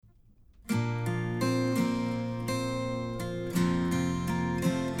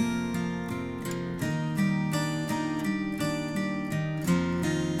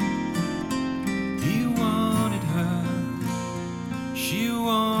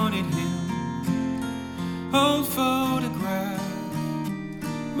Old photograph,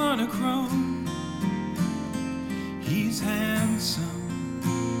 monochrome. He's handsome,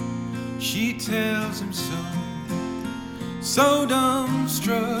 she tells him so. So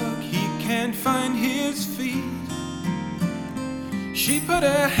dumbstruck he can't find his feet. She put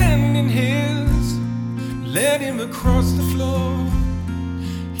her hand in his, led him across the floor.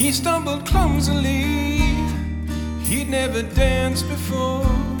 He stumbled clumsily, he'd never danced before.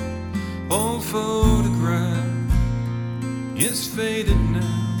 Old photograph is faded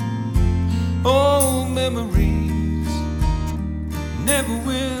now. Old memories never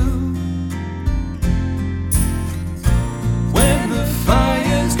will. When the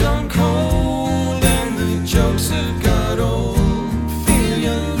fire's gone cold and the jokes have got old, feel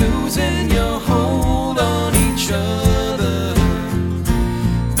you're losing your hold on each other.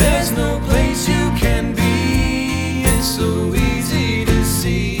 There's no place you can be, it's so easy to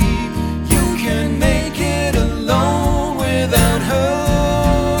see. You can make it alone without her.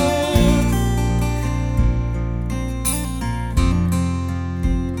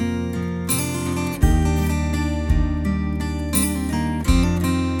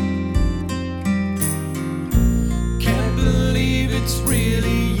 Can't believe it's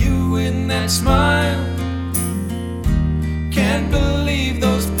really you in that smile. Can't believe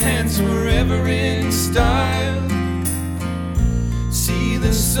those pants were ever in style. See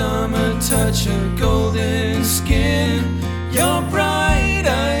the summer touch her golden skin, your bright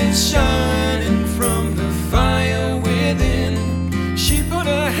eyes shining from the fire within. She put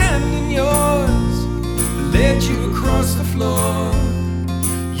her hand in yours, led you across the floor.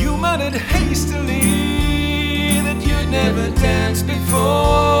 You muttered hastily that you'd never danced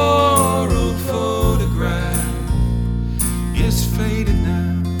before. Old photograph is faded now.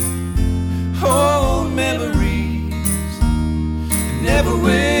 Old memories never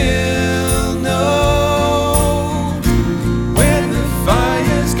will know. When the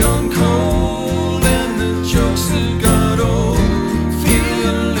fire's gone cold and the jokes have got old, feel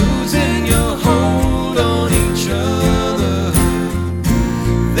you're losing your hold on each other.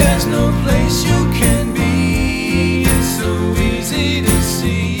 There's no place you